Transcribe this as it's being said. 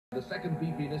The second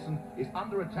BP Nissan is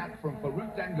under attack from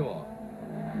Farouk Dangor.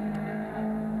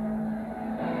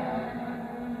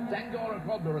 Dangor and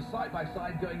Grobler are side by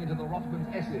side going into the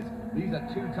Rothmans S's. These are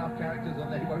two tough characters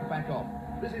and they won't back off.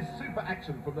 This is super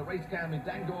action from the race cam in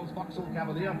Dangor's Vauxhall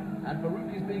Cavalier, and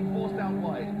Farouk is being forced out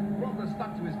wide. Grobler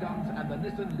stuck to his guns and the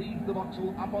Nissan leads the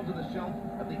Vauxhall up onto the shelf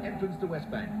at the entrance to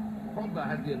Westbank. Grobler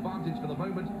has the advantage for the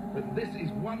moment, but this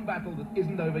is one battle that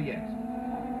isn't over yet.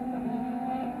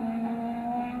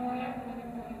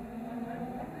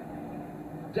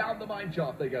 Down the mine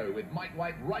shaft they go, with Mike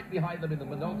White right behind them in the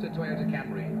Minolta Toyota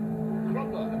Camry.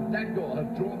 Grobler and Dangor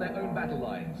have drawn their own battle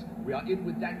lines. We are in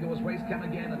with Dangor's race cam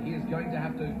again, and he is going to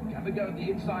have a go at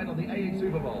the inside on the AA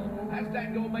Super Bowl. Has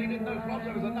Dangor made it? No,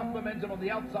 Grobler has enough momentum on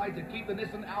the outside to keep the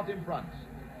Nissan out in front.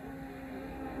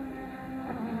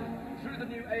 Through the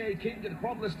new AA King, and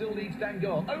Grobler still leads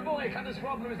Dangor. Oh boy, Hannes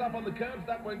Grobler is up on the curbs.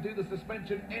 That won't do the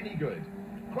suspension any good.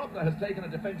 Grobler has taken a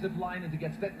defensive line in to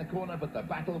get set in the corner, but the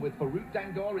battle with Farouk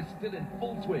Dangor is still in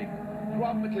full swing.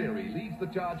 Grant McCleary leads the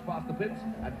charge past the pits,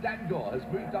 and Dangor has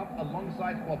moved up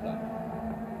alongside Grobler.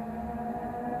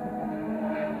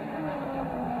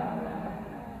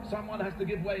 Someone has to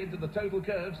give way into the total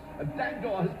curves, and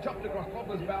Dangor has chopped across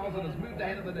Grobler's bows and has moved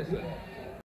ahead of the Nissan.